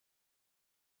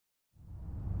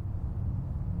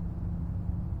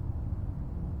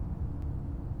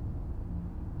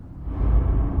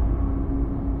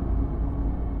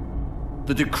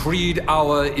The decreed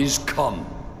hour is come.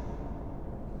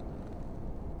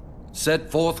 Set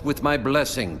forth with my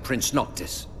blessing, Prince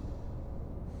Noctis.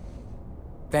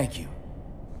 Thank you,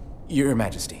 Your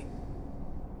Majesty.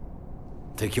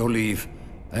 Take your leave,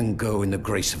 and go in the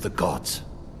grace of the gods.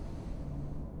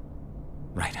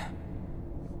 Right.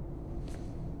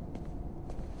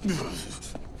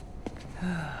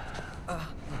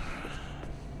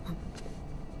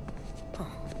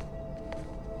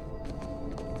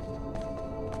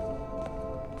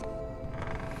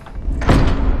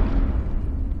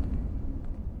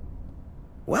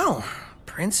 Well,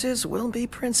 princes will be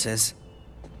princes.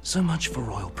 So much for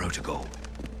royal protocol.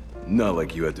 Not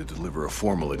like you had to deliver a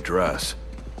formal address.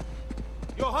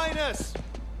 Your Highness!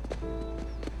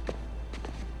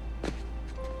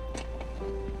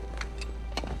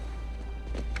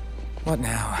 What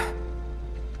now?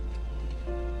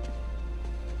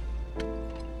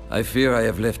 I fear I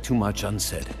have left too much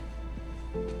unsaid.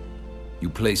 You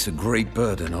place a great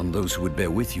burden on those who would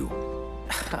bear with you.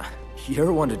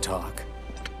 You're one to talk.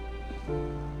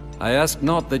 I ask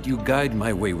not that you guide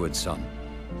my wayward son,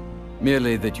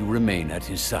 merely that you remain at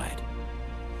his side.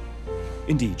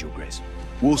 Indeed, Your Grace.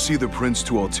 We'll see the prince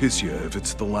to Alticia if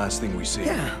it's the last thing we see.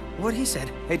 Yeah, what he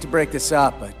said. Hate to break this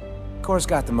up, but Kor's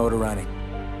got the motor running.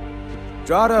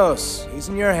 Drados, he's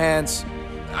in your hands.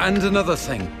 And another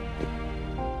thing.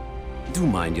 Do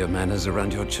mind your manners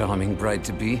around your charming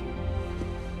bride-to-be.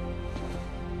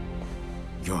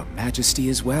 Your Majesty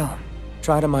as well.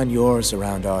 Try to mind yours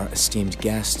around our esteemed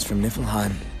guests from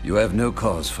Niflheim. You have no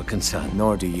cause for concern.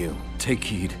 Nor do you. Take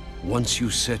heed. Once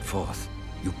you set forth,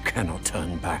 you cannot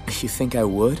turn back. You think I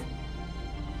would?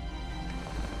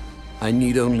 I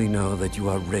need only know that you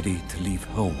are ready to leave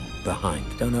home behind.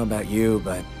 Don't know about you,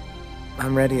 but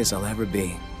I'm ready as I'll ever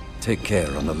be. Take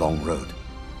care on the long road.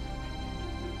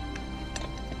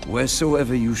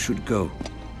 Wheresoever you should go,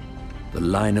 the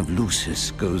line of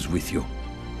Lucis goes with you.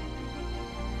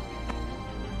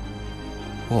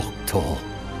 Walk tall,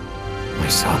 my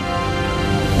son.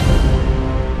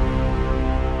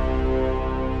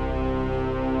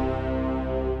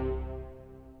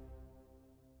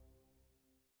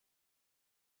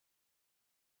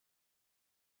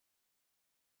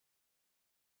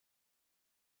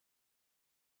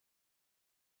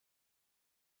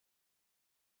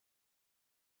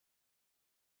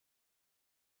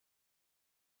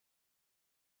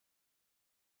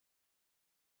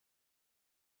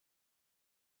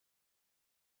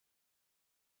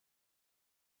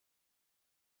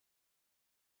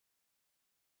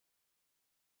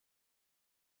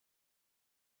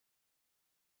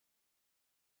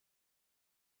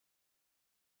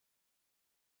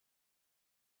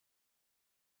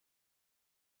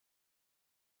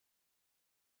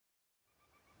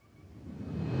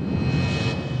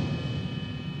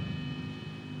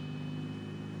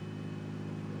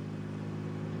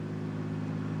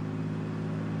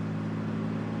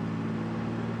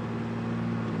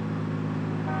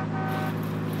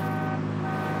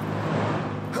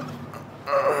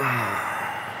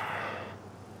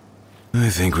 I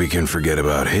think we can forget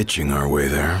about hitching our way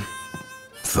there.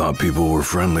 Thought people were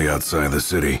friendly outside the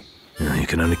city. You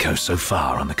can only go so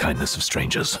far on the kindness of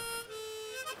strangers.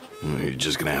 You're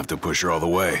just gonna have to push her all the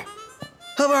way.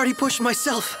 I've already pushed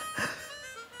myself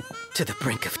to the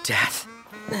brink of death.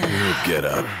 Get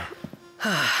up.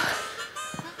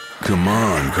 Come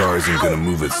on, car isn't gonna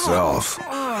move itself.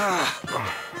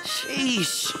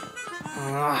 Sheesh.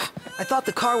 I thought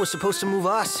the car was supposed to move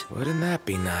us. Wouldn't that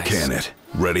be nice? Can it?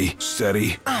 Ready,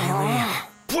 steady.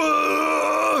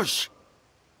 Push!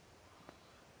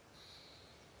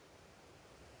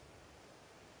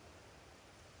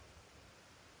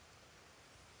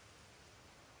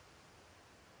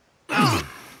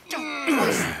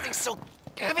 Something so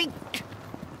heavy.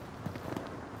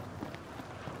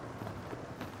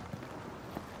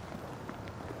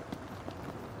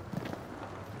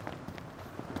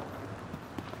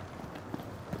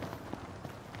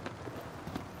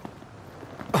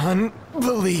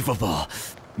 Unbelievable.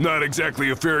 Not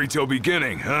exactly a fairy tale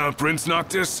beginning, huh, Prince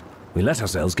Noctis? We let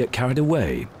ourselves get carried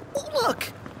away. Oh,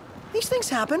 look, these things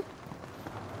happen.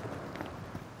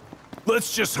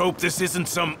 Let's just hope this isn't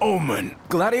some omen.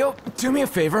 Gladio, do me a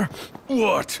favor.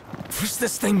 What? Push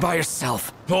this thing by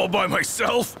yourself. All by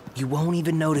myself? You won't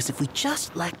even notice if we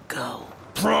just let go.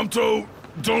 Prompto,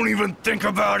 don't even think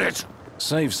about it.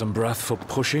 Save some breath for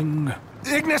pushing.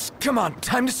 Ignis, come on,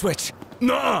 time to switch.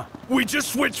 Nuh-uh, we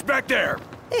just switched back there.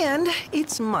 And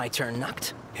it's my turn,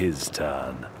 Noct. His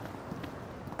turn.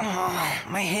 Oh,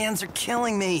 my hands are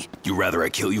killing me. You rather I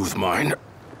kill you with mine?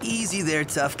 Easy there,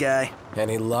 tough guy.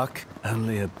 Any luck?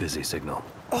 Only a busy signal.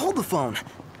 Hold the phone.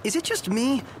 Is it just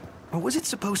me, or was it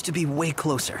supposed to be way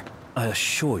closer? I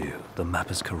assure you, the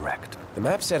map is correct. The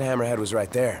map said Hammerhead was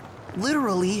right there.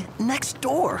 Literally next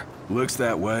door. Looks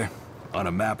that way. On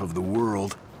a map of the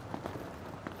world.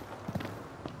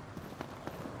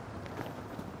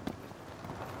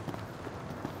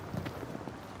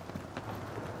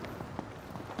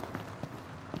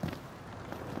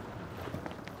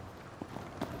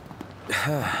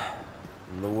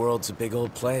 The world's a big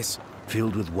old place.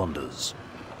 Filled with wonders.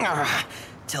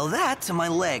 Tell that to my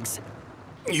legs.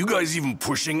 You guys even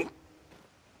pushing?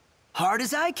 Hard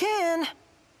as I can.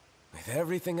 With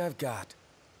everything I've got.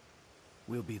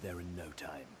 We'll be there in no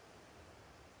time.